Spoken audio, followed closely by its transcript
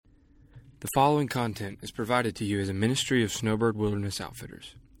The following content is provided to you as a ministry of Snowbird Wilderness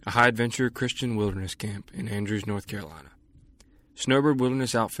Outfitters, a high-adventure Christian wilderness camp in Andrews, North Carolina. Snowbird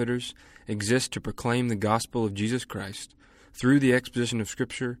Wilderness Outfitters exists to proclaim the gospel of Jesus Christ through the exposition of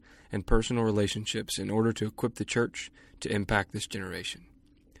Scripture and personal relationships in order to equip the church to impact this generation.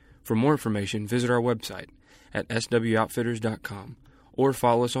 For more information, visit our website at swoutfitters.com or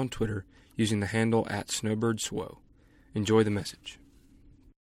follow us on Twitter using the handle @SnowbirdSwo. Enjoy the message.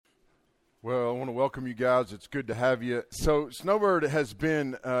 Well, I want to welcome you guys. It's good to have you. So Snowbird has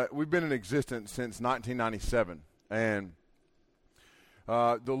been, we've been in existence since 1997. And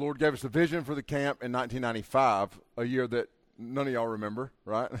the Lord gave us the vision for the camp in 1995, a year that none of y'all remember,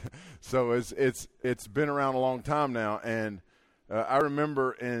 right? So it's been around a long time now. And I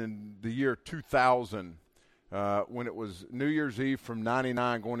remember in the year 2000, when it was New Year's Eve from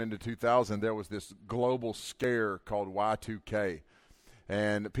 99 going into 2000, there was this global scare called Y2K.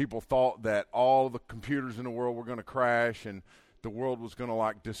 And people thought that all the computers in the world were going to crash and the world was going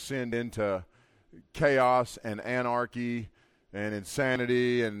to descend into chaos and anarchy and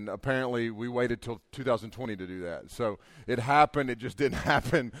insanity. And apparently we waited till 2020 to do that. So it happened. It just didn't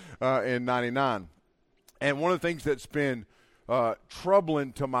happen in 99. And one of the things that's been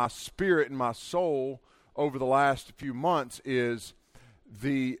troubling to my spirit and my soul over the last few months is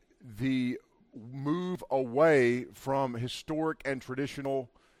the move away from historic and traditional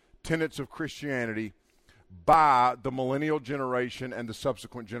tenets of Christianity by the millennial generation and the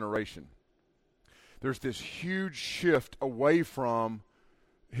subsequent generation. There's this huge shift away from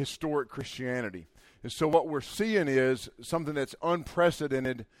historic Christianity. And so what we're seeing is something that's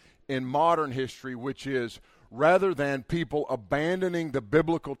unprecedented in modern history, which is rather than people abandoning the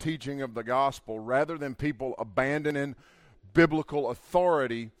biblical teaching of the gospel, rather than people abandoning biblical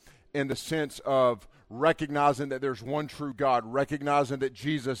authority, in the sense of recognizing that there's one true God, recognizing that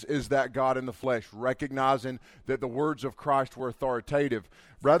Jesus is that God in the flesh, recognizing that the words of Christ were authoritative,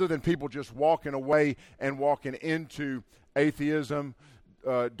 rather than people just walking away and walking into atheism,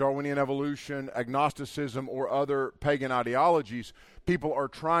 Darwinian evolution, agnosticism, or other pagan ideologies, people are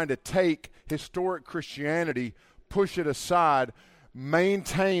trying to take historic Christianity, push it aside,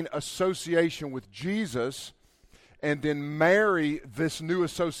 maintain association with Jesus, and then marry this new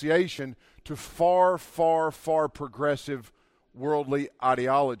association to far, far, far progressive worldly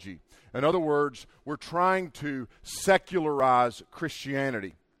ideology. In other words, we're trying to secularize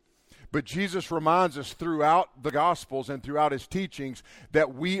Christianity. But Jesus reminds us throughout the Gospels and throughout his teachings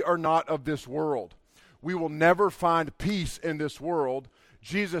that we are not of this world. We will never find peace in this world.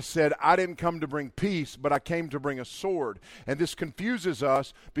 Jesus said, I didn't come to bring peace, but I came to bring a sword. And this confuses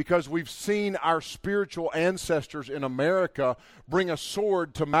us because we've seen our spiritual ancestors in America bring a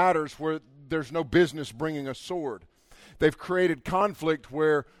sword to matters where there's no business bringing a sword. They've created conflict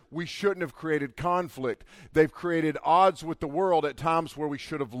where we shouldn't have created conflict. They've created odds with the world at times where we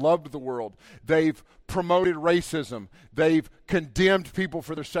should have loved the world. They've promoted racism. They've condemned people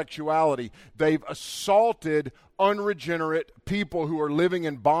for their sexuality. They've assaulted unregenerate people who are living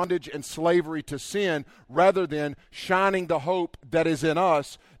in bondage and slavery to sin rather than shining the hope that is in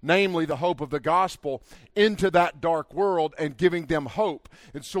us, namely the hope of the gospel, into that dark world and giving them hope.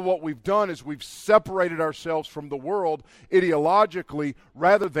 And so what we've done is we've separated ourselves from the world ideologically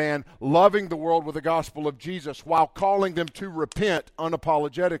rather than loving the world with the gospel of Jesus while calling them to repent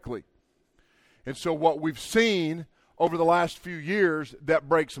unapologetically. And so what we've seen over the last few years that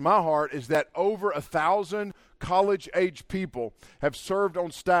breaks my heart is that over 1,000 college-age people have served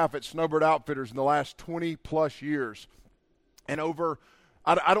on staff at Snowbird Outfitters in the last 20-plus years. And over,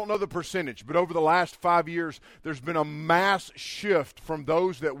 I don't know the percentage, but over the last 5 years, there's been a mass shift from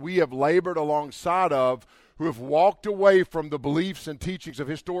those that we have labored alongside of who have walked away from the beliefs and teachings of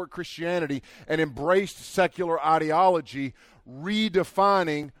historic Christianity and embraced secular ideology,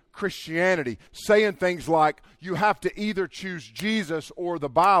 redefining Christianity, saying things like, you have to either choose Jesus or the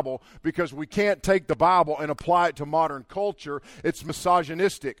Bible because we can't take the Bible and apply it to modern culture. It's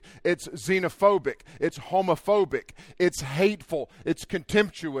misogynistic, it's xenophobic, it's homophobic, it's hateful, it's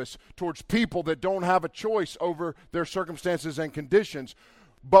contemptuous towards people that don't have a choice over their circumstances and conditions.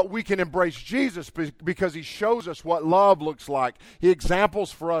 But we can embrace Jesus because he shows us what love looks like. He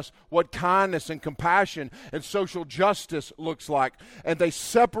examples for us what kindness and compassion and social justice looks like. And they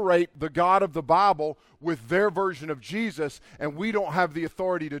separate the God of the Bible with their version of Jesus, and we don't have the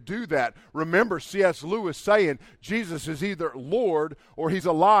authority to do that. Remember C.S. Lewis saying Jesus is either Lord or he's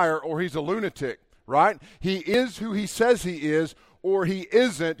a liar or he's a lunatic, right? He is who he says he is or he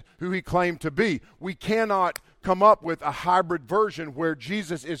isn't who he claimed to be. We cannot come up with a hybrid version where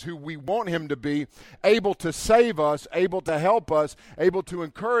Jesus is who we want him to be, able to save us, able to help us, able to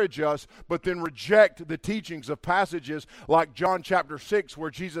encourage us, but then reject the teachings of passages like John chapter 6,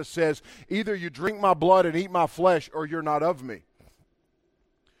 where Jesus says, either you drink my blood and eat my flesh, or you're not of me.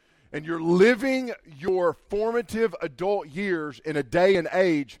 And you're living your formative adult years in a day and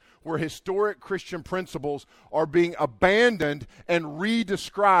age where historic Christian principles are being abandoned and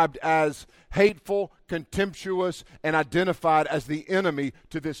redescribed as hateful, contemptuous, and identified as the enemy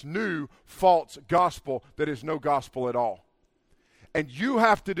to this new false gospel that is no gospel at all. And you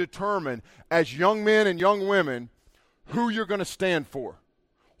have to determine, as young men and young women, who you're going to stand for,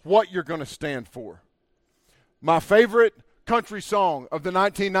 what you're going to stand for. My favorite country song of the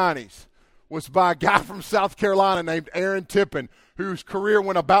 1990s was by a guy from South Carolina named Aaron Tippin, whose career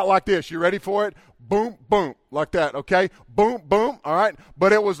went about like this. You ready for it? Boom, boom, like that, okay? Boom, boom, all right?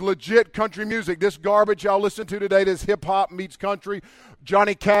 But it was legit country music. This garbage y'all listen to today, this hip-hop meets country,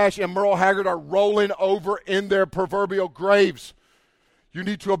 Johnny Cash and Merle Haggard are rolling over in their proverbial graves. You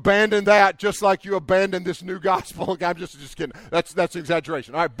need to abandon that just like you abandoned this new gospel. I'm just kidding. That's an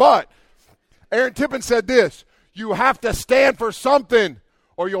exaggeration. All right, but Aaron Tippin said this, you have to stand for something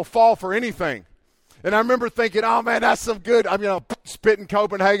or you'll fall for anything. And I remember thinking, oh, man, that's some good. Spitting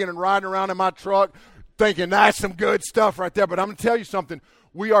Copenhagen and riding around in my truck thinking that's some good stuff right there. But I'm going to tell you something.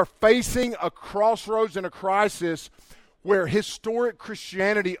 We are facing a crossroads and a crisis where historic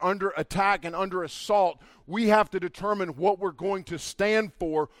Christianity under attack and under assault, we have to determine what we're going to stand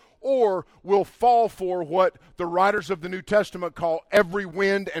for, or we'll fall for what the writers of the New Testament call every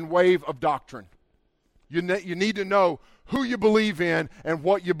wind and wave of doctrine. You need to know who you believe in and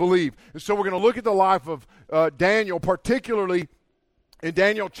what you believe. And so we're going to look at the life of Daniel, particularly in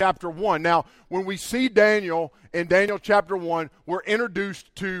Daniel chapter 1. Now, when we see Daniel in Daniel chapter 1, we're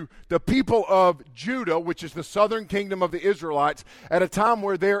introduced to the people of Judah, which is the southern kingdom of the Israelites, at a time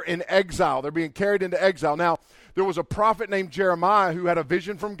where they're in exile. They're being carried into exile. Now, there was a prophet named Jeremiah who had a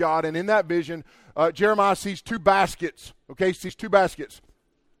vision from God, and in that vision, Jeremiah sees two baskets. Okay, he sees two baskets.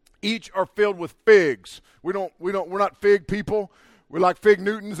 Each are filled with figs. We're not fig people. We're like Fig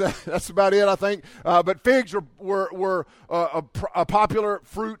Newtons. That's about it, I think. But figs were a popular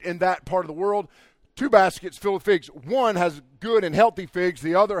fruit in that part of the world. Two baskets filled with figs. One has good and healthy figs.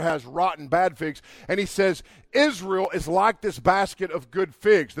 The other has rotten, bad figs. And he says, Israel is like this basket of good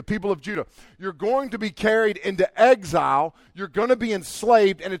figs, the people of Judah. You're going to be carried into exile. You're going to be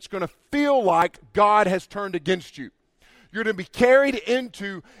enslaved, and it's going to feel like God has turned against you. You're going to be carried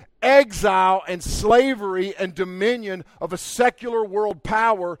into exile and slavery and dominion of a secular world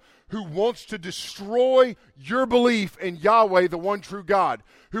power who wants to destroy your belief in Yahweh, the one true God,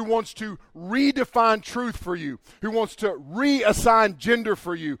 who wants to redefine truth for you, who wants to reassign gender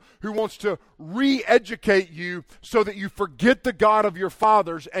for you, who wants to re-educate you so that you forget the God of your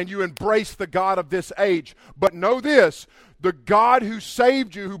fathers and you embrace the God of this age. But know this, the God who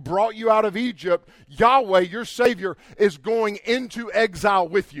saved you, who brought you out of Egypt, Yahweh, your Savior, is going into exile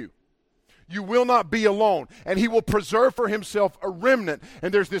with you. You will not be alone. And he will preserve for himself a remnant.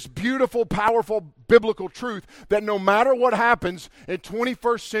 And there's this beautiful, powerful biblical truth that no matter what happens in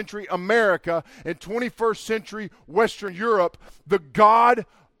 21st century America, in 21st century Western Europe, the God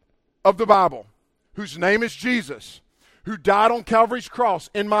of the Bible, whose name is Jesus, who died on Calvary's cross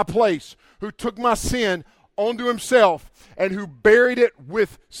in my place, who took my sin onto himself, and who buried it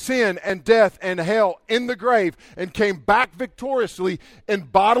with sin and death and hell in the grave and came back victoriously in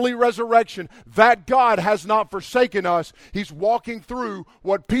bodily resurrection, that God has not forsaken us. He's walking through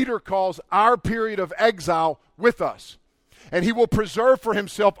what Peter calls our period of exile with us. And he will preserve for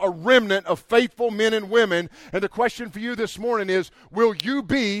himself a remnant of faithful men and women. And the question for you this morning is, will you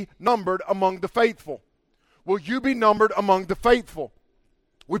be numbered among the faithful? Will you be numbered among the faithful?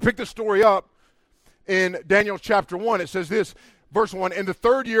 We picked the story up in Daniel chapter 1. It says this, verse 1, in the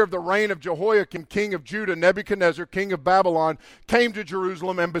third year of the reign of Jehoiakim, king of Judah, Nebuchadnezzar, king of Babylon, came to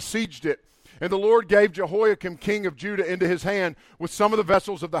Jerusalem and besieged it. And the Lord gave Jehoiakim, king of Judah, into his hand with some of the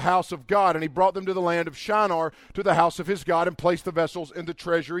vessels of the house of God. And he brought them to the land of Shinar, to the house of his God, and placed the vessels in the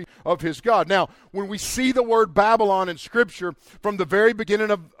treasury of his God. Now, when we see the word Babylon in Scripture, from the very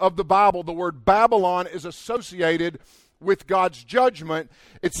beginning of the Bible, the word Babylon is associated with God's judgment.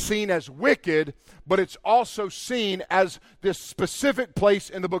 It's seen as wicked, but it's also seen as this specific place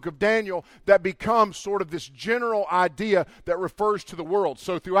in the book of Daniel that becomes sort of this general idea that refers to the world.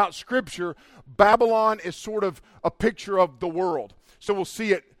 So throughout Scripture, Babylon is sort of a picture of the world. So we'll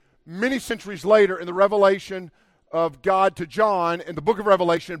see it many centuries later in the Revelation of God to John in the book of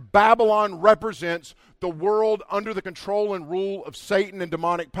Revelation, Babylon represents the world under the control and rule of Satan and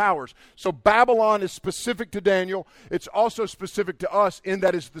demonic powers. So Babylon is specific to Daniel. It's also specific to us in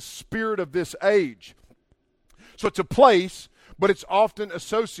that it's the spirit of this age. So it's a place, but it's often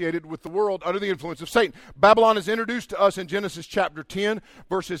associated with the world under the influence of Satan. Babylon is introduced to us in Genesis chapter 10,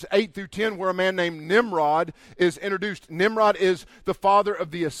 verses 8 through 10, where a man named Nimrod is introduced. Nimrod is the father of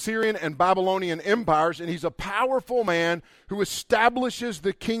the Assyrian and Babylonian empires, and he's a powerful man who establishes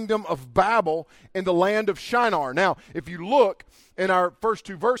the kingdom of Babel in the land of Shinar. Now, if you look in our first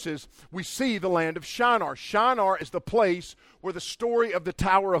two verses, we see the land of Shinar. Shinar is the place where the story of the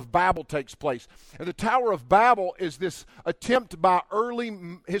Tower of Babel takes place. And the Tower of Babel is this attempt by early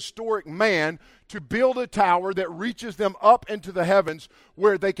historic man to build a tower that reaches them up into the heavens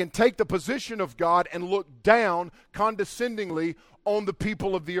where they can take the position of God and look down condescendingly on the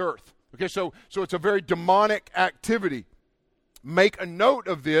people of the earth. Okay, so it's a very demonic activity. Make a note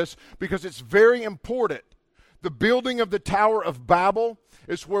of this because it's very important. The building of the Tower of Babel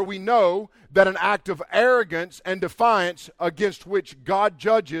is where we know that an act of arrogance and defiance against which God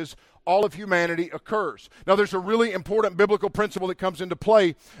judges all of humanity occurs. Now, there's a really important biblical principle that comes into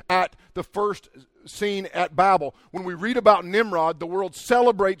play at the first scene at Babel. When we read about Nimrod, the world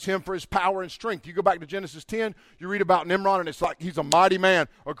celebrates him for his power and strength. You go back to Genesis 10, you read about Nimrod, and it's like he's a mighty man,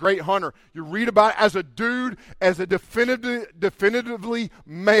 a great hunter. You read about as a dude, as a definitively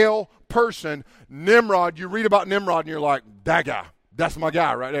male person, Nimrod, you read about Nimrod, and you're like, that guy. That's my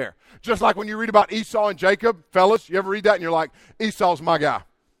guy right there. Just like when you read about Esau and Jacob, fellas, you ever read that and you're like, Esau's my guy.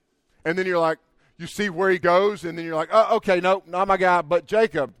 And then you're like, you see where he goes, and then you're like, oh, okay, no, not my guy, but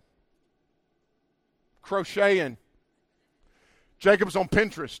Jacob. Crocheting. Jacob's on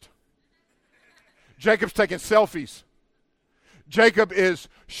Pinterest. Jacob's taking selfies. Jacob is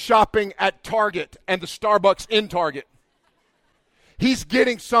shopping at Target and the Starbucks in Target. He's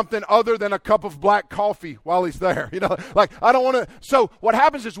getting something other than a cup of black coffee while he's there. You know, like, I don't want to. So what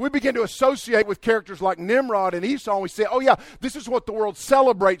happens is we begin to associate with characters like Nimrod and Esau, and we say, oh yeah, this is what the world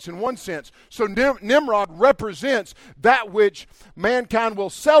celebrates in one sense. So Nimrod represents that which mankind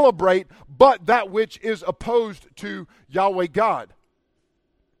will celebrate, but that which is opposed to Yahweh God.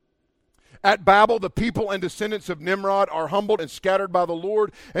 At Babel, the people and descendants of Nimrod are humbled and scattered by the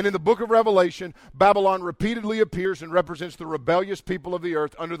Lord. And in the book of Revelation, Babylon repeatedly appears and represents the rebellious people of the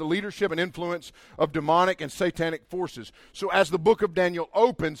earth under the leadership and influence of demonic and satanic forces. So as the book of Daniel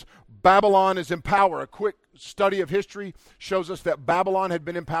opens, Babylon is in power. A quick study of history shows us that Babylon had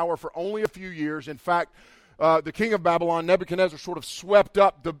been in power for only a few years. In fact, the king of Babylon, Nebuchadnezzar, sort of swept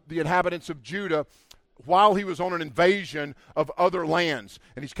up the inhabitants of Judah while he was on an invasion of other lands.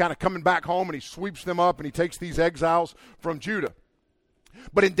 And he's kind of coming back home, and he sweeps them up, and he takes these exiles from Judah.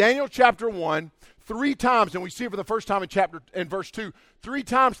 But in Daniel chapter 1, 3 times, and we see it for the first time in verse 2, 3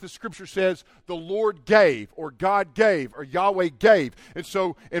 times the scripture says the Lord gave, or God gave, or Yahweh gave. And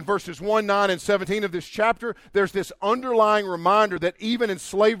so in verses 1, 9, and 17 of this chapter, there's this underlying reminder that even in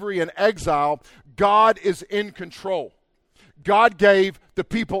slavery and exile, God is in control. God gave the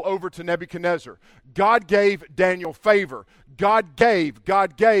people over to Nebuchadnezzar. God gave Daniel favor. God gave,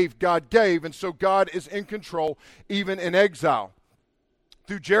 and so God is in control even in exile.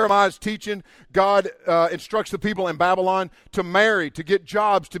 Through Jeremiah's teaching, God instructs the people in Babylon to marry, to get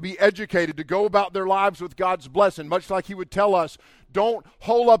jobs, to be educated, to go about their lives with God's blessing, much like he would tell us, don't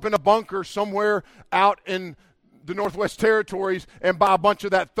hole up in a bunker somewhere out in the Northwest Territories and buy a bunch of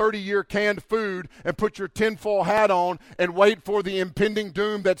that 30-year canned food and put your tinfoil hat on and wait for the impending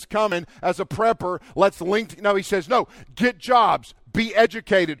doom that's coming as a prepper. No, he says, no, get jobs, be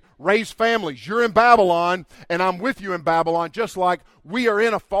educated, raise families. You're in Babylon, and I'm with you in Babylon, just like we are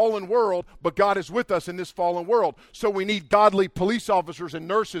in a fallen world, but God is with us in this fallen world. So we need godly police officers and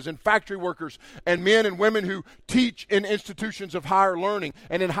nurses and factory workers and men and women who teach in institutions of higher learning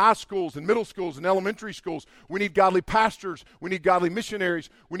and in high schools and middle schools and elementary schools. We need godly pastors. We need godly missionaries.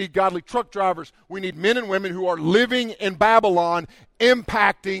 We need godly truck drivers. We need men and women who are living in Babylon,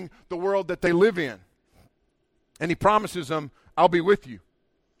 impacting the world that they live in. And he promises them, I'll be with you.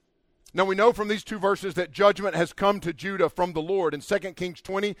 Now we know from these 2 verses that judgment has come to Judah from the Lord. In 2 Kings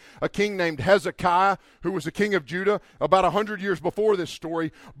 20, a king named Hezekiah, who was the king of Judah about 100 years before this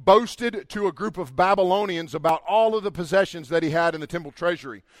story, boasted to a group of Babylonians about all of the possessions that he had in the temple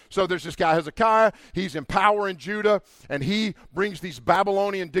treasury. So there's this guy Hezekiah, he's in power in Judah, and he brings these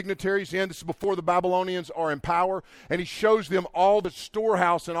Babylonian dignitaries in. This is before the Babylonians are in power, and he shows them all the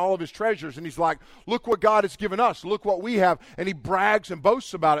storehouse and all of his treasures, and he's like, look what God has given us, look what we have, and he brags and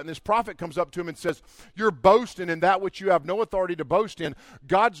boasts about it. And this prophet prophet comes up to him and says, you're boasting in that which you have no authority to boast in.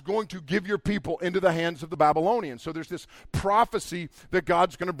 God's going to give your people into the hands of the Babylonians. So there's this prophecy that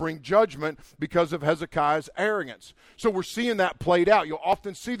God's going to bring judgment because of Hezekiah's arrogance. So we're seeing that played out. You'll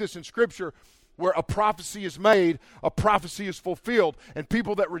often see this in Scripture where a prophecy is made, a prophecy is fulfilled, and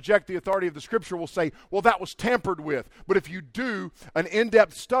people that reject the authority of the Scripture will say, well, that was tampered with. But if you do an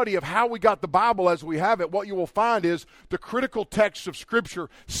in-depth study of how we got the Bible as we have it, what you will find is the critical texts of Scripture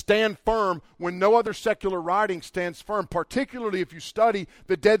stand firm when no other secular writing stands firm. Particularly if you study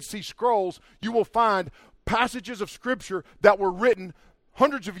the Dead Sea Scrolls, you will find passages of Scripture that were written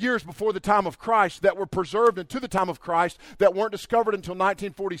hundreds of years before the time of Christ, that were preserved into the time of Christ, that weren't discovered until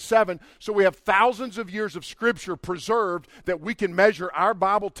 1947. So we have thousands of years of Scripture preserved that we can measure our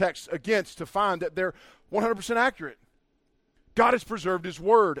Bible texts against to find that they're 100% accurate. God has preserved His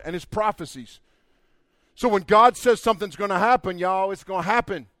Word and His prophecies. So when God says something's going to happen, y'all, it's going to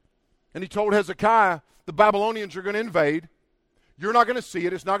happen. And He told Hezekiah, the Babylonians are going to invade. You're not going to see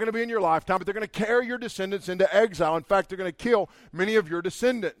it. It's not going to be in your lifetime, but they're going to carry your descendants into exile. In fact, they're going to kill many of your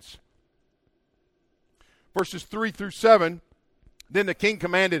descendants. Verses 3 through 7, then the king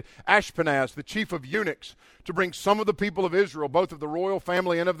commanded Ashpenaz, the chief of eunuchs, to bring some of the people of Israel, both of the royal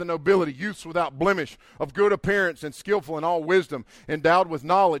family and of the nobility, youths without blemish, of good appearance and skillful in all wisdom, endowed with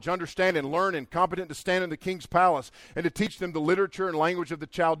knowledge, understanding, learning, competent to stand in the king's palace, and to teach them the literature and language of the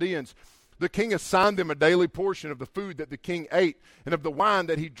Chaldeans. The king assigned them a daily portion of the food that the king ate and of the wine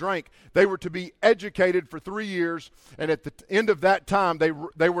that he drank. They were to be educated for 3 years, and at the end of that time they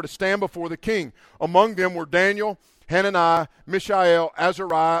were to stand before the king. Among them were Daniel, Hananiah, Mishael,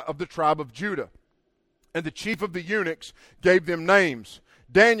 Azariah of the tribe of Judah. And the chief of the eunuchs gave them names.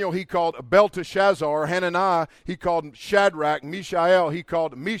 Daniel he called Belteshazzar, Hananiah he called Shadrach, Mishael he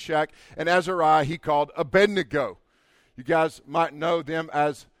called Meshach, and Azariah he called Abednego. You guys might know them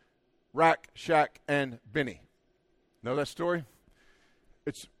as Rack, Shack, and Benny. Know that story?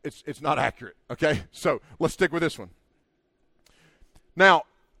 It's not accurate, okay? So let's stick with this one. Now,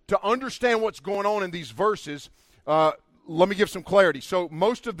 to understand what's going on in these verses, let me give some clarity. So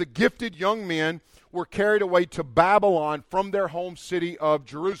most of the gifted young men were carried away to Babylon from their home city of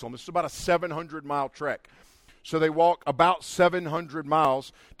Jerusalem. This is about a 700-mile trek. So they walk about 700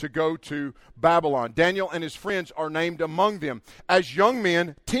 miles to go to Babylon. Daniel and his friends are named among them. As young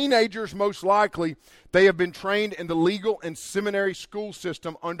men, teenagers most likely, they have been trained in the legal and seminary school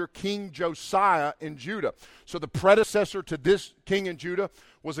system under King Josiah in Judah. So the predecessor to this king in Judah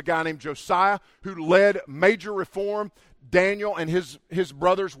was a guy named Josiah who led major reform. Daniel and his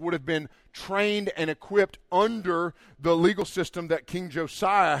brothers would have been trained and equipped under the legal system that King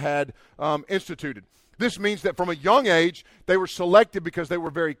Josiah had instituted. This means that from a young age, they were selected because they were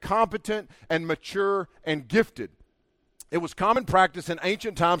very competent and mature and gifted. It was common practice in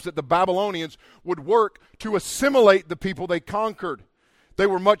ancient times that the Babylonians would work to assimilate the people they conquered. They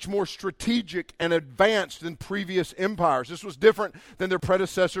were much more strategic and advanced than previous empires. This was different than their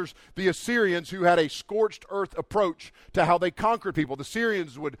predecessors, the Assyrians, who had a scorched earth approach to how they conquered people. The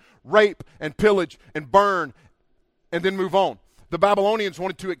Assyrians would rape and pillage and burn and then move on. The Babylonians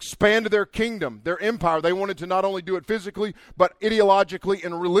wanted to expand their kingdom, their empire. They wanted to not only do it physically, but ideologically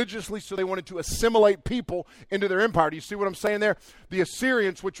and religiously, so they wanted to assimilate people into their empire. Do you see what I'm saying there? The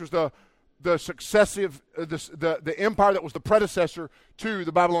Assyrians, which was the empire that was the predecessor to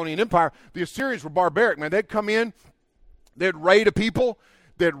the Babylonian Empire, the Assyrians were barbaric, man. They'd come in, they'd raid a people,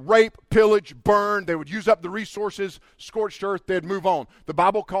 they'd rape, pillage, burn, they would use up the resources, scorched earth, they'd move on. The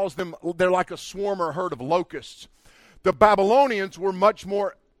Bible calls them, they're like a swarm or herd of locusts. The Babylonians were much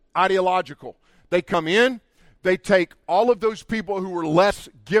more ideological. They come in, they take all of those people who were less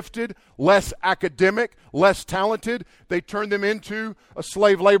gifted, less academic, less talented, they turn them into a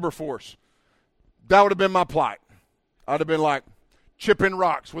slave labor force. That would have been my plight. I'd have been like chipping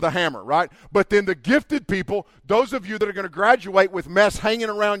rocks with a hammer, right? But then the gifted people, those of you that are going to graduate with mess hanging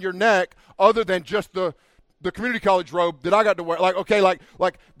around your neck other than just the community college robe that I got to wear,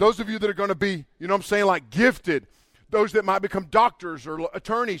 like those of you that are going to be, you know what I'm saying, like gifted, those that might become doctors or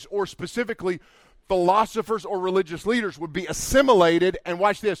attorneys or specifically philosophers or religious leaders would be assimilated and,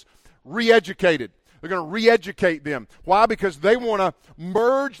 watch this, re-educated. They're going to re-educate them. Why? Because they want to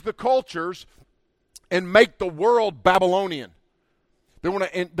merge the cultures and make the world Babylonian. They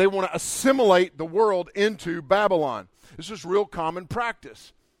want to assimilate the world into Babylon. This is real common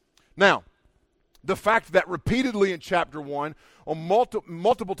practice. Now, the fact that repeatedly in chapter 1, on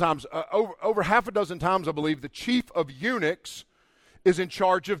multiple times, over half a dozen times, I believe, the chief of eunuchs is in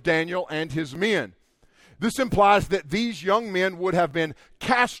charge of Daniel and his men. This implies that these young men would have been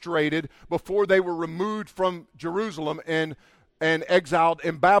castrated before they were removed from Jerusalem and and exiled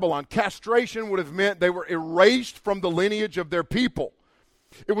in Babylon. Castration would have meant they were erased from the lineage of their people.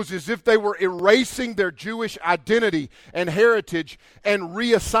 It was as if they were erasing their Jewish identity and heritage and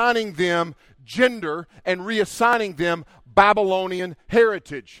reassigning them gender and reassigning them Babylonian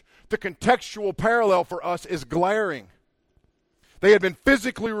heritage. The contextual parallel for us is glaring. They had been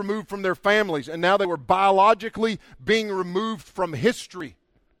physically removed from their families, and now they were biologically being removed from history.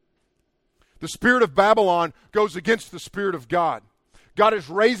 The spirit of Babylon goes against the spirit of God. God is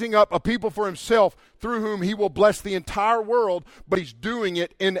raising up a people for himself through whom he will bless the entire world, but he's doing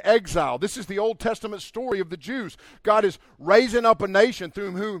it in exile. This is the Old Testament story of the Jews. God is raising up a nation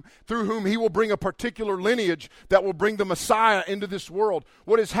through whom he will bring a particular lineage that will bring the Messiah into this world.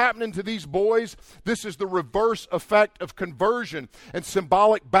 What is happening to these boys? This is the reverse effect of conversion and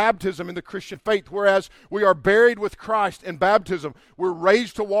symbolic baptism in the Christian faith. Whereas we are buried with Christ in baptism, we're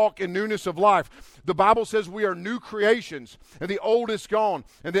raised to walk in newness of life. The Bible says we are new creations, and the old is gone,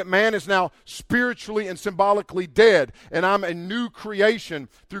 and that man is now spiritually and symbolically dead, and I'm a new creation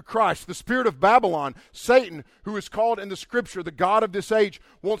through Christ. The spirit of Babylon, Satan, who is called in the Scripture the god of this age,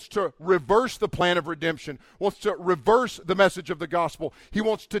 wants to reverse the plan of redemption, wants to reverse the message of the gospel. He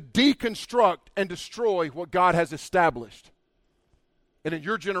wants to deconstruct and destroy what God has established. And in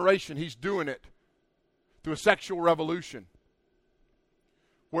your generation, he's doing it through a sexual revolution,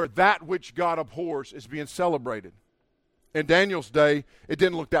 where that which God abhors is being celebrated. In Daniel's day, it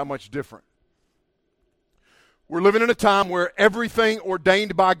didn't look that much different. We're living in a time where everything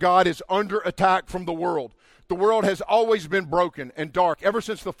ordained by God is under attack from the world. The world has always been broken and dark ever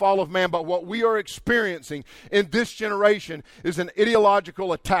since the fall of man, but what we are experiencing in this generation is an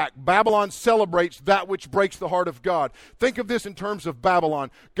ideological attack. Babylon celebrates that which breaks the heart of God. Think of this in terms of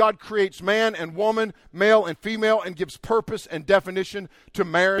Babylon. God creates man and woman, male and female, and gives purpose and definition to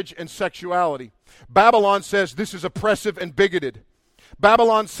marriage and sexuality. Babylon says this is oppressive and bigoted.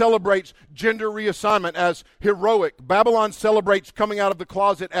 Babylon celebrates gender reassignment as heroic. Babylon celebrates coming out of the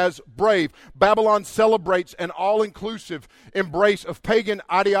closet as brave. Babylon celebrates an all-inclusive embrace of pagan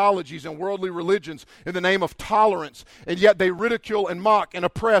ideologies and worldly religions in the name of tolerance. And yet they ridicule and mock and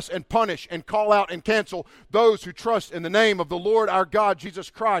oppress and punish and call out and cancel those who trust in the name of the Lord our God,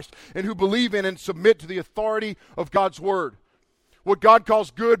 Jesus Christ, and who believe in and submit to the authority of God's word. What God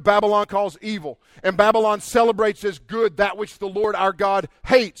calls good, Babylon calls evil. And Babylon celebrates as good that which the Lord our God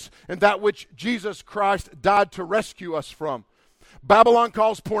hates and that which Jesus Christ died to rescue us from. Babylon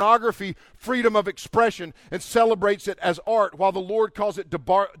calls pornography freedom of expression and celebrates it as art, while the Lord calls it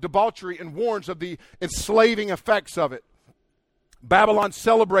debauchery and warns of the enslaving effects of it. Babylon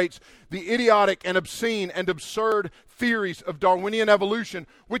celebrates the idiotic and obscene and absurd theories of Darwinian evolution,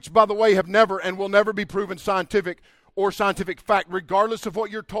 which, by the way, have never and will never be proven scientific or scientific fact. Regardless of what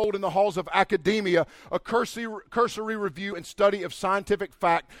you're told in the halls of academia, a cursory review and study of scientific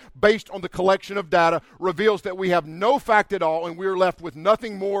fact based on the collection of data reveals that we have no fact at all, and we're left with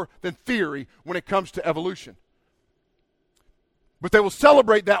nothing more than theory when it comes to evolution. But they will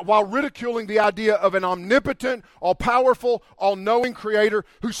celebrate that while ridiculing the idea of an omnipotent, all-powerful, all-knowing creator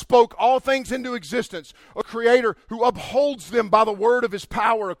who spoke all things into existence, a creator who upholds them by the word of his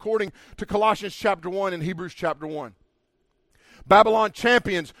power, according to Colossians chapter 1 and Hebrews chapter 1. Babylon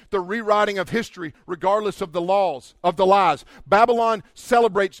champions the rewriting of history regardless of the lies. Babylon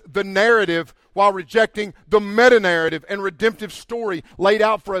celebrates the narrative while rejecting the meta-narrative and redemptive story laid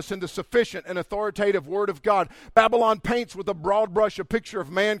out for us in the sufficient and authoritative Word of God. Babylon paints with a broad brush a picture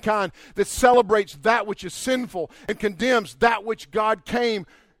of mankind that celebrates that which is sinful and condemns that which God came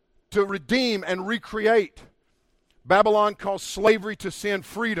to redeem and recreate. Babylon calls slavery to sin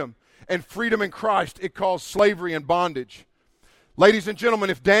freedom, and freedom in Christ it calls slavery and bondage. Ladies and gentlemen,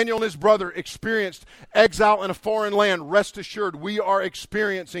 if Daniel and his brother experienced exile in a foreign land, rest assured we are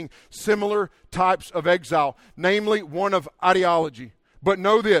experiencing similar types of exile, namely one of ideology. But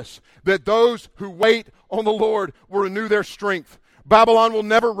know this, that those who wait on the Lord will renew their strength. Babylon will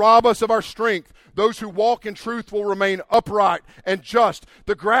never rob us of our strength. Those who walk in truth will remain upright and just.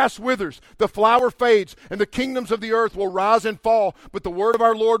 The grass withers, the flower fades, and the kingdoms of the earth will rise and fall, but the word of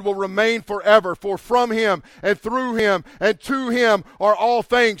our Lord will remain forever. For from him and through him and to him are all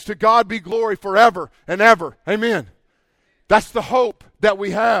things. To God be glory forever and ever. Amen. That's the hope that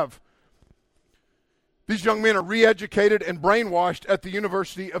we have. These young men are re-educated and brainwashed at the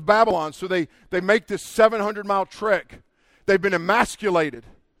University of Babylon, so they make this 700-mile trek. They've been emasculated,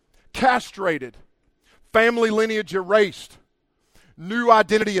 castrated, family lineage erased, new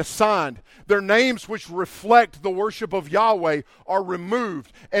identity assigned. Their names which reflect the worship of Yahweh are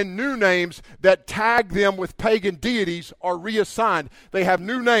removed, and new names that tag them with pagan deities are reassigned. They have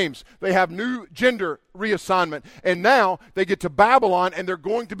new names. They have new gender reassignment. And now they get to Babylon, and they're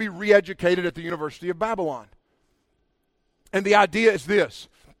going to be re-educated at the University of Babylon. And the idea is this: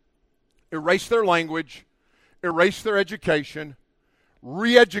 erase their language, erase their education,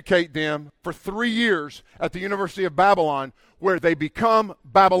 re-educate them for 3 years at the University of Babylon, where they become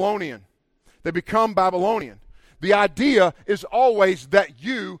Babylonian. They become Babylonian. The idea is always that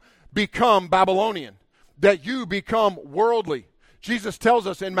you become Babylonian, that you become worldly. Jesus tells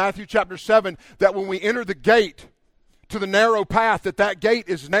us in Matthew chapter 7 that when we enter the gate to the narrow path, that gate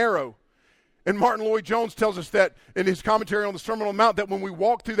is narrow. And Martin Lloyd-Jones tells us that in his commentary on the Sermon on the Mount, that when we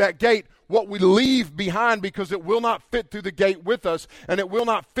walk through that gate, what we leave behind, because it will not fit through the gate with us, and it will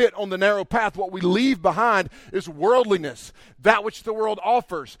not fit on the narrow path, what we leave behind is worldliness, that which the world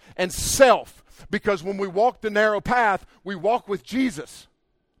offers, and self. Because when we walk the narrow path, we walk with Jesus.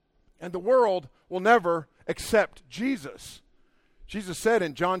 And the world will never accept Jesus. Jesus said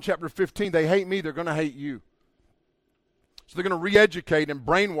in John chapter 15, they hate me, they're going to hate you. So they're going to re-educate and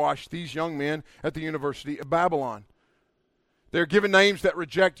brainwash these young men at the University of Babylon. They're given names that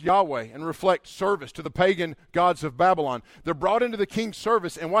reject Yahweh and reflect service to the pagan gods of Babylon. They're brought into the king's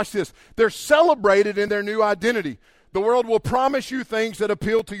service, and watch this, they're celebrated in their new identity. The world will promise you things that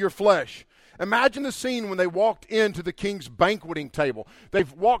appeal to your flesh. Imagine the scene when they walked into the king's banqueting table.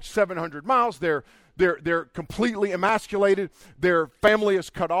 They've walked 700 miles. They're completely emasculated. Their family is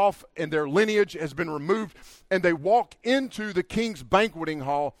cut off, and their lineage has been removed. And they walk into the king's banqueting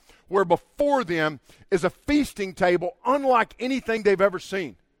hall, where before them is a feasting table unlike anything they've ever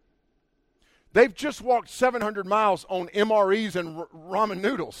seen. They've just walked 700 miles on MREs and ramen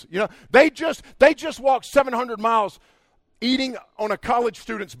noodles. You know, they just walked 700 miles eating on a college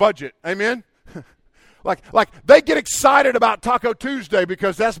student's budget. Amen? Like they get excited about Taco Tuesday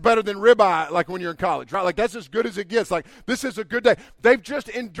because that's better than ribeye, like when you're in college, right? Like that's as good as it gets. Like this is a good day. They've just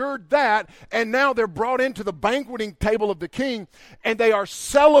endured that, and now they're brought into the banqueting table of the king, and they are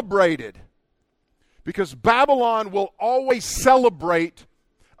celebrated. Because Babylon will always celebrate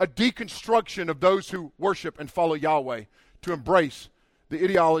a deconstruction of those who worship and follow Yahweh, to embrace the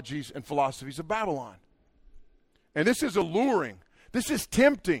ideologies and philosophies of Babylon. And this is alluring. This is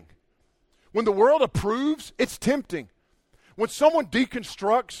tempting. When the world approves, it's tempting. When someone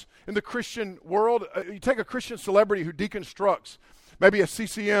deconstructs in the Christian world, you take a Christian celebrity who deconstructs, maybe a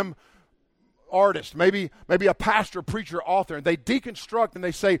CCM artist, maybe a pastor, preacher, author, and they deconstruct and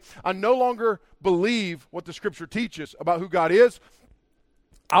they say, I no longer believe what the Scripture teaches about who God is.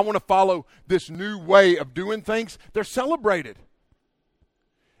 I want to follow this new way of doing things. They're celebrated.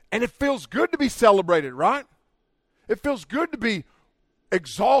 And it feels good to be celebrated, right? It feels good to be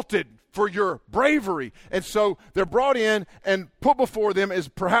exalted for your bravery. And so they're brought in and put before them is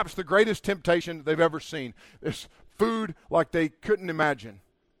perhaps the greatest temptation they've ever seen. There's food like they couldn't imagine.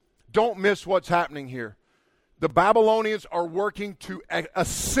 Don't miss what's happening here. The Babylonians are working to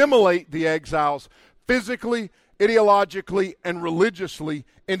assimilate the exiles physically, ideologically, and religiously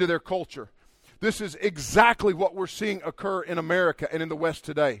into their culture. This is exactly what we're seeing occur in America and in the West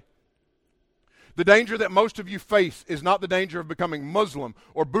today. The danger that most of you face is not the danger of becoming Muslim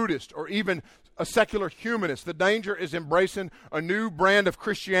or Buddhist or even a secular humanist. The danger is embracing a new brand of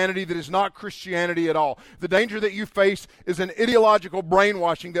Christianity that is not Christianity at all. The danger that you face is an ideological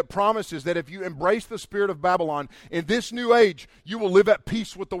brainwashing that promises that if you embrace the spirit of Babylon in this new age, you will live at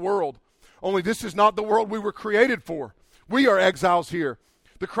peace with the world. Only this is not the world we were created for. We are exiles here.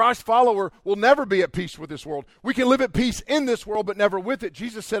 The Christ follower will never be at peace with this world. We can live at peace in this world, but never with it.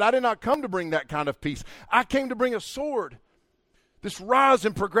 Jesus said, I did not come to bring that kind of peace. I came to bring a sword. This rise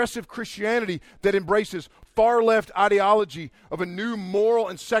in progressive Christianity that embraces far-left ideology of a new moral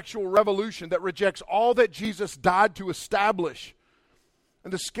and sexual revolution that rejects all that Jesus died to establish.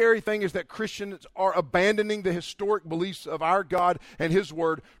 And the scary thing is that Christians are abandoning the historic beliefs of our God and His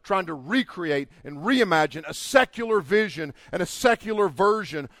Word, trying to recreate and reimagine a secular vision and a secular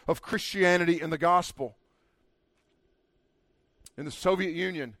version of Christianity and the gospel. In the Soviet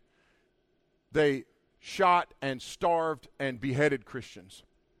Union, they shot and starved and beheaded Christians.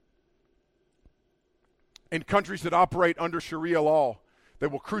 In countries that operate under Sharia law, they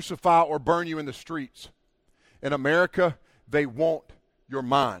will crucify or burn you in the streets. In America, they want your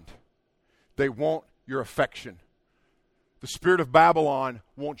mind. They want your affection. The spirit of Babylon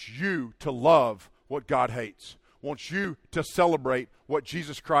wants you to love what God hates, wants you to celebrate what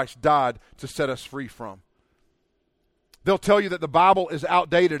Jesus Christ died to set us free from. They'll tell you that the Bible is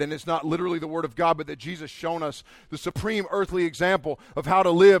outdated and it's not literally the Word of God, but that Jesus shown us the supreme earthly example of how to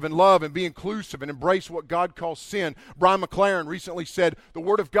live and love and be inclusive and embrace what God calls sin. Brian McLaren recently said the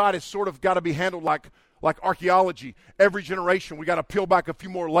Word of God is sort of got to be handled like archaeology. Every generation, we got to peel back a few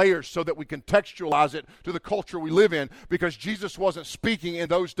more layers so that we contextualize it to the culture we live in, because Jesus wasn't speaking in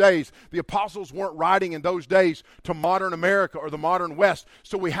those days. The apostles weren't writing in those days to modern America or the modern West,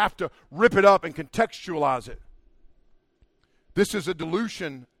 so we have to rip it up and contextualize it. This is a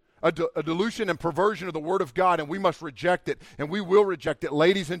delusion and perversion of the Word of God, and we must reject it, and we will reject it.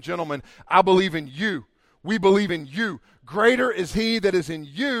 Ladies and gentlemen, I believe in you. We believe in you. Greater is He that is in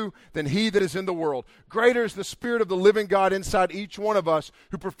you than he that is in the world. Greater is the Spirit of the living God inside each one of us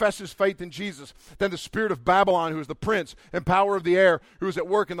who professes faith in Jesus than the spirit of Babylon, who is the prince and power of the air, who is at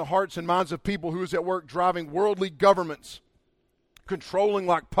work in the hearts and minds of people, who is at work driving worldly governments, controlling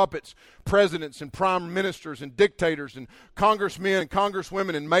like puppets presidents and prime ministers and dictators and congressmen and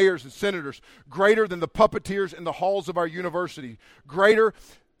congresswomen and mayors and senators. Greater than the puppeteers in the halls of our university. Greater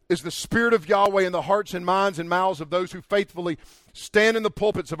is the Spirit of Yahweh in the hearts and minds and mouths of those who faithfully stand in the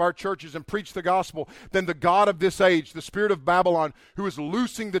pulpits of our churches and preach the gospel than the God of this age, the spirit of Babylon, who is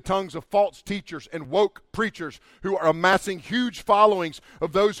loosing the tongues of false teachers and woke preachers who are amassing huge followings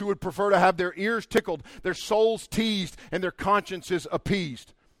of those who would prefer to have their ears tickled, their souls teased, and their consciences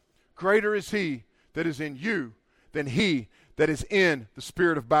appeased. Greater is He that is in you than he that is in the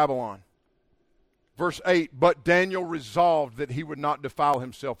spirit of Babylon. Verse 8, but Daniel resolved that he would not defile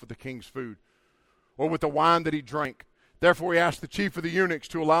himself with the king's food or with the wine that he drank. Therefore he asked the chief of the eunuchs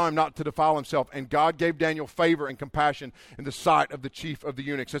to allow him not to defile himself. And God gave Daniel favor and compassion in the sight of the chief of the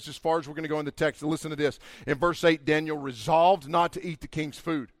eunuchs. That's as far as we're going to go in the text. And listen to this. In verse 8, Daniel resolved not to eat the king's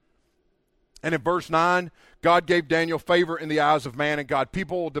food. And in verse 9, God gave Daniel favor in the eyes of man and God.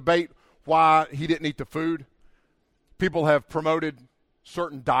 People will debate why he didn't eat the food. People have promoted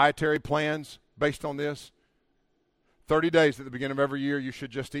certain dietary plans based on this. 30 days at the beginning of every year, you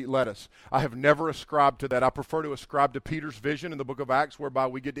should just eat lettuce. I have never ascribed to that. I prefer to ascribe to Peter's vision in the book of Acts, whereby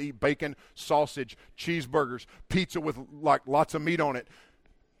we get to eat bacon, sausage, cheeseburgers, pizza with like lots of meat on it.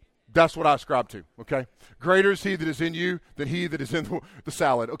 That's what I ascribe to, okay? Greater is He that is in you than he that is in the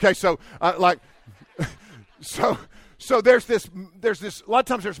salad. Okay, so So there's this, a lot of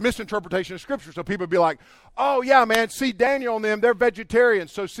times there's misinterpretation of Scripture. So people be like, oh yeah, man, see Daniel and them, they're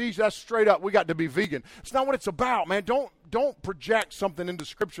vegetarians. So see, that's straight up, we got to be vegan. It's not what it's about, man. Don't project something into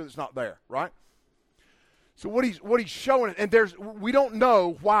Scripture that's not there, right? So what he's showing, and we don't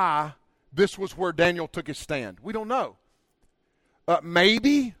know why this was where Daniel took his stand. We don't know.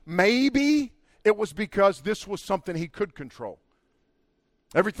 Maybe it was because this was something he could control.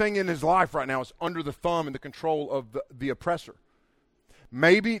 Everything in his life right now is under the thumb and the control of the oppressor.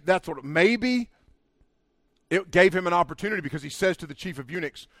 Maybe it gave him an opportunity, because he says to the chief of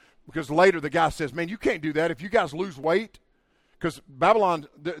eunuchs, because later the guy says, man, you can't do that. If you guys lose weight, because Babylon,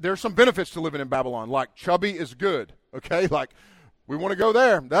 there's some benefits to living in Babylon. Like chubby is good, okay? Like we want to go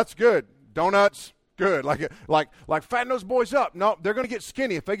there. That's good. Donuts, good. Like fatten those boys up. No, they're going to get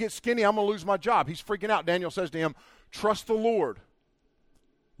skinny. If they get skinny, I'm going to lose my job. He's freaking out. Daniel says to him, trust the Lord.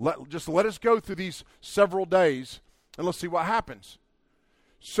 Just let us go through these several days, and let's see what happens.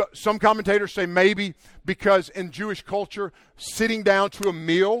 So, some commentators say maybe because in Jewish culture, sitting down to a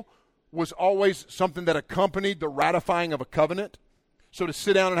meal was always something that accompanied the ratifying of a covenant. So to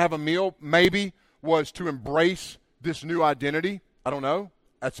sit down and have a meal maybe was to embrace this new identity. I don't know.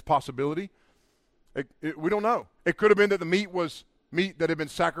 That's a possibility. We don't know. It could have been that the meat was meat that had been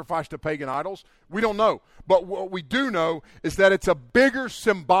sacrificed to pagan idols. We don't know. But what we do know is that it's a bigger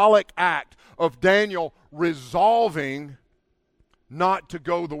symbolic act of Daniel resolving not to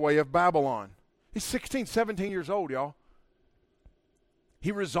go the way of Babylon. He's 16, 17 years old, y'all.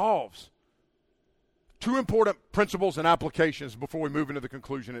 He resolves. Two important principles and applications before we move into the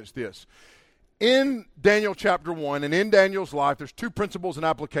conclusion. It's this. In Daniel chapter 1 and in Daniel's life, there's two principles and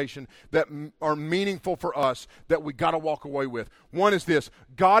application that are meaningful for us that we got to walk away with. One is this: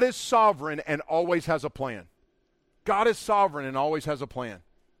 God is sovereign and always has a plan. God is sovereign and always has a plan.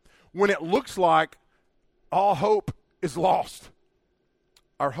 When it looks like all hope is lost,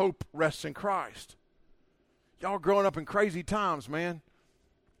 our hope rests in Christ. Y'all are growing up in crazy times, man.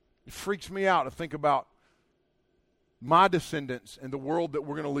 It freaks me out to think about my descendants and the world that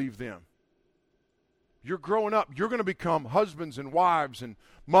we're going to leave them. You're growing up, you're going to become husbands and wives and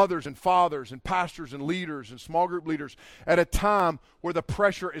mothers and fathers and pastors and leaders and small group leaders at a time where the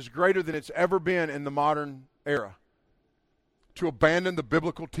pressure is greater than it's ever been in the modern era to abandon the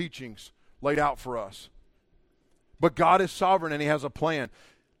biblical teachings laid out for us. But God is sovereign and He has a plan.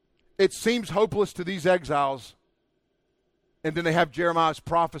 It seems hopeless to these exiles And then they have Jeremiah's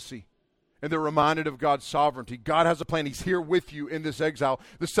prophecy, and they're reminded of God's sovereignty. God has a plan. He's here with you in this exile.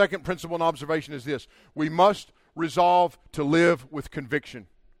 The second principle and observation is this: we must resolve to live with conviction.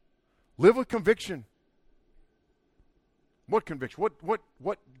 Live with conviction. What conviction?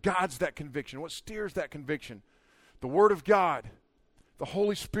 What guides that conviction? What steers that conviction? The Word of God, the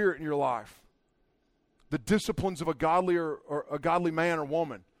Holy Spirit in your life, the disciplines of a godly or a godly man or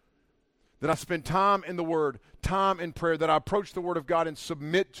woman. That I spend time in the Word, time in prayer, that I approach the Word of God and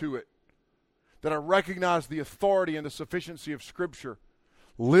submit to it, that I recognize the authority and the sufficiency of Scripture,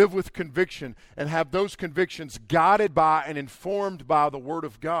 live with conviction, and have those convictions guided by and informed by the Word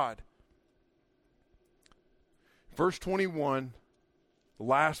of God. Verse 21, the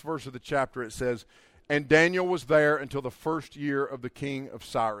last verse of the chapter, it says, "And Daniel was there until the first year of the king of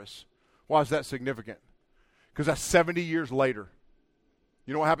Cyrus." Why is that significant? Because that's 70 years later.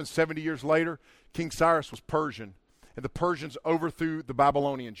 You know what happened 70 years later? King Cyrus was Persian, and the Persians overthrew the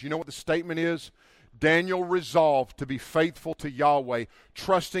Babylonians. You know what the statement is? Daniel resolved to be faithful to Yahweh,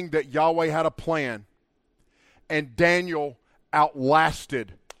 trusting that Yahweh had a plan, and Daniel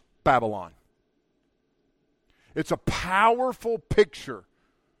outlasted Babylon. It's a powerful picture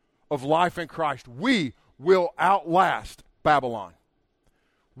of life in Christ. We will outlast Babylon.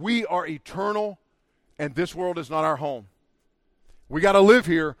 We are eternal, and this world is not our home. We got to live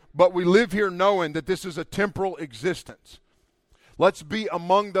here, but we live here knowing that this is a temporal existence. Let's be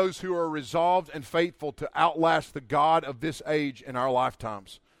among those who are resolved and faithful to outlast the God of this age in our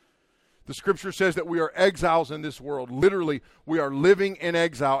lifetimes. The Scripture says that we are exiles in this world. Literally, we are living in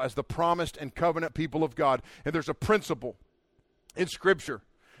exile as the promised and covenant people of God. And there's a principle in Scripture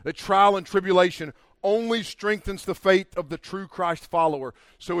that trial and tribulation only strengthens the faith of the true Christ follower.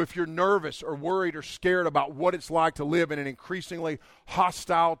 So if you're nervous or worried or scared about what it's like to live in an increasingly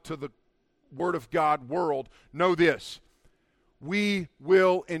hostile to the Word of God world, know this: we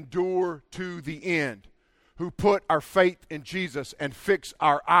will endure to the end. Who put our faith in Jesus and fix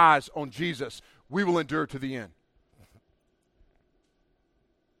our eyes on Jesus, we will endure to the end.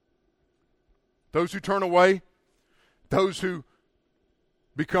 Those who turn away, those who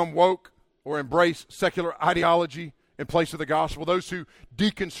become woke or embrace secular ideology in place of the gospel, those who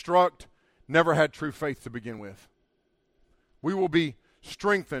deconstruct, never had true faith to begin with. We will be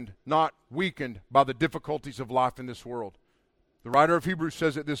strengthened, not weakened, by the difficulties of life in this world. The writer of Hebrews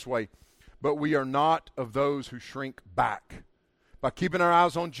says it this way: "But we are not of those who shrink back." By keeping our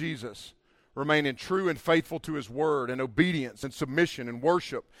eyes on Jesus, remaining true and faithful to His Word, and obedience and submission and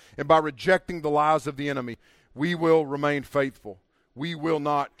worship, and by rejecting the lies of the enemy, we will remain faithful. We will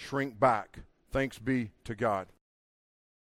not shrink back. Thanks be to God.